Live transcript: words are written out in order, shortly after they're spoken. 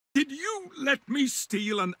Did you let me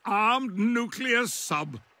steal an armed nuclear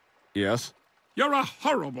sub? Yes. You're a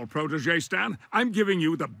horrible protege, Stan. I'm giving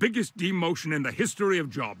you the biggest demotion in the history of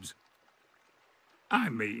jobs. I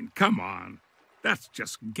mean, come on. That's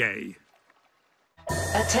just gay.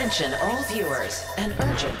 Attention all viewers. An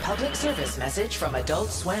urgent public service message from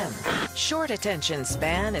Adult Swim. Short attention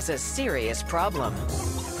span is a serious problem.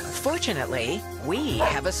 Fortunately, we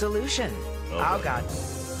have a solution. Oh God.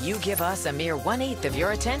 You give us a mere 1/8 of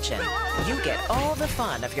your attention, you get all the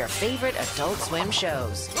fun of your favorite Adult Swim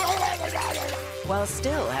shows, while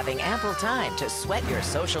still having ample time to sweat your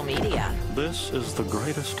social media. This is the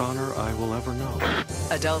greatest honor I will ever know.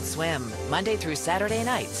 Adult Swim, Monday through Saturday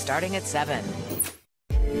night, starting at 7.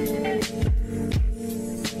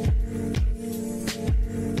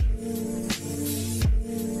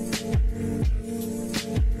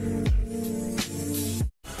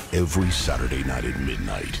 Every Saturday night at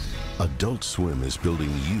midnight, Adult Swim is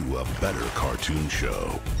building you a better cartoon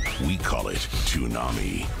show. We call it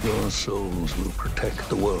Toonami. Your souls will protect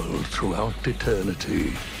the world throughout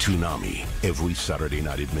eternity. Toonami, every Saturday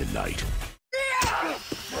night at midnight.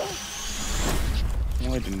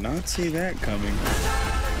 Oh, I did not see that coming.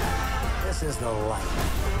 This is the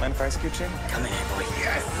life. Mind if I scoot in? Come in, boy.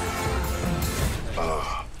 Yes.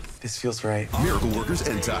 This feels right. Miracle Workers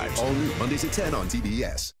End Times. All new Mondays at 10 on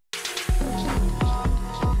TBS.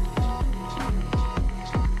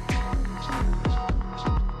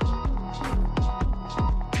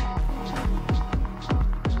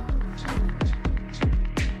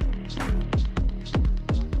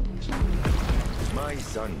 My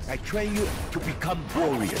sons, I train you to become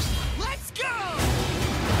warriors. Let's go!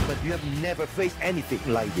 But you have never faced anything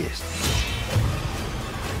like this.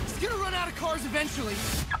 He's gonna run out of cars eventually.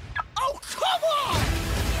 Oh, come on!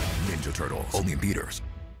 Ninja Turtle, only in theaters.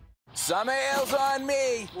 Summer ale's on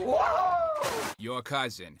me. Whoa! Your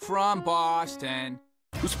cousin from Boston.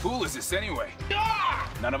 Whose pool is this anyway?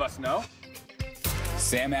 None of us know?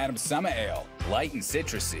 Sam Adams Summer Ale. Light and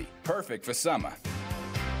citrusy. Perfect for summer.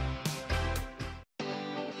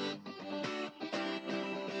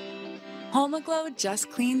 HomeGlow just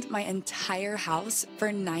cleaned my entire house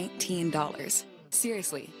for $19.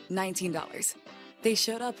 Seriously, $19. They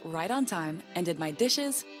showed up right on time and did my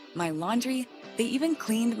dishes, my laundry, they even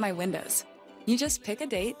cleaned my windows. You just pick a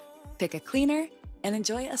date, pick a cleaner, and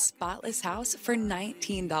enjoy a spotless house for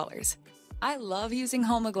 $19. I love using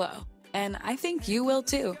HomeGlow, and I think you will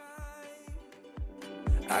too.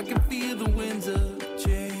 I can feel the winds of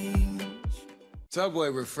change. Subway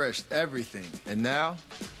refreshed everything, and now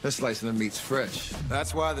they're slicing the meats fresh.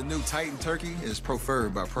 That's why the new Titan Turkey is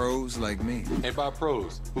preferred by pros like me. And by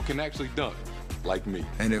pros who can actually dunk, like me.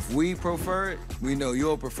 And if we prefer it, we know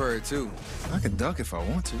you'll prefer it too. I can dunk if I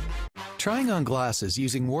want to. Trying on glasses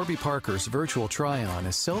using Warby Parker's virtual try-on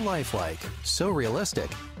is so lifelike, so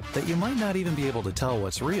realistic, that you might not even be able to tell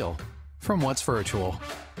what's real from what's virtual.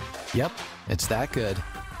 Yep, it's that good.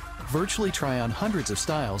 Virtually try on hundreds of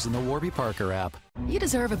styles in the Warby Parker app. You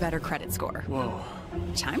deserve a better credit score. Whoa.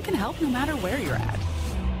 Chime can help no matter where you're at.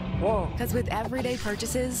 Whoa. Because with everyday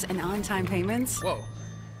purchases and on-time payments, Whoa.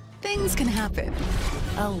 things can happen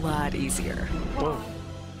a lot easier. Whoa.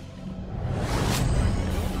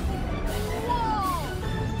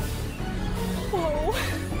 Whoa.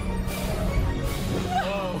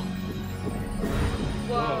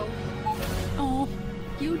 Whoa. Whoa. Oh,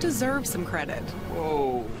 you deserve some credit.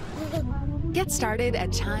 Whoa. Get started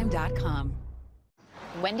at Chime.com.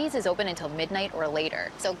 Wendy's is open until midnight or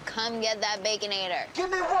later, so come get that Baconator.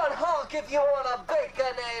 Give me one honk if you want a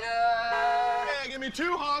Baconator. Yeah, give me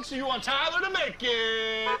 2 honks if you want Tyler to make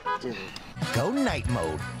it. Go night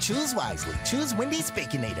mode. Choose wisely. Choose Wendy's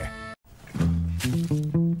Baconator.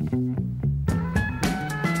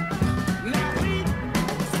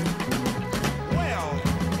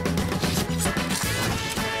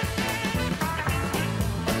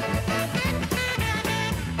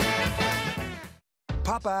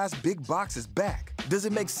 Popeye's Big Box is back. Does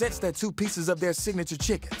it make sense that 2 pieces of their signature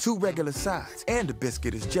chicken, 2 regular sides, and a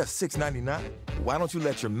biscuit is just $6.99? Why don't you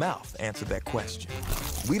let your mouth answer that question?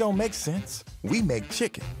 We don't make sense. We make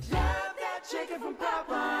chicken. Love that chicken from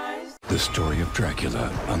Popeyes. The story of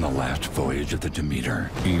Dracula on the last voyage of the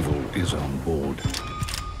Demeter. Evil is on board.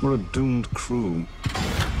 We're a doomed crew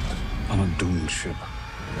on a doomed ship.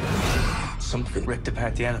 Something ripped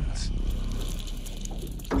apart the animals.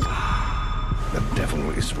 The devil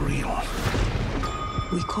is real.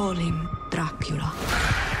 We call him Dracula.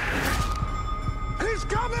 He's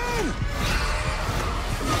coming!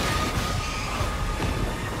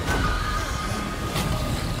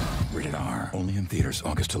 Rated R. Only in theaters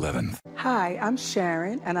August 11th. Hi, I'm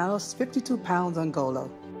Sharon, and I lost 52 pounds on Golo.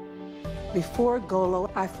 Before Golo,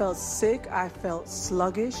 I felt sick, I felt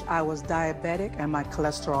sluggish, I was diabetic, and my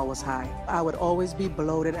cholesterol was high. I would always be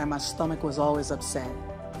bloated and my stomach was always upset.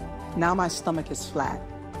 Now my stomach is flat.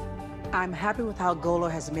 I'm happy with how Golo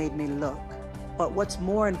has made me look, but what's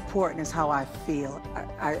more important is how I feel.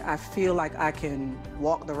 I feel like I can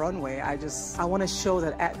walk the runway. I want to show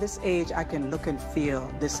that at this age I can look and feel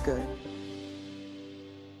this good.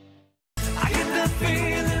 I get the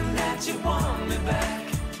feeling that you want me back.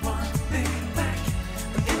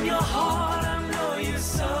 In your heart, I know you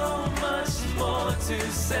so much more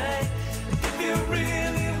to say. If you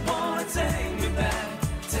really want to take me back,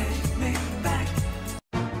 take me back.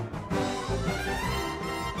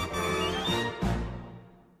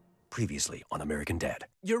 Previously on American Dad.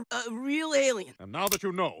 You're a real alien. And now that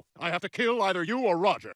you know, I have to kill either you or Roger.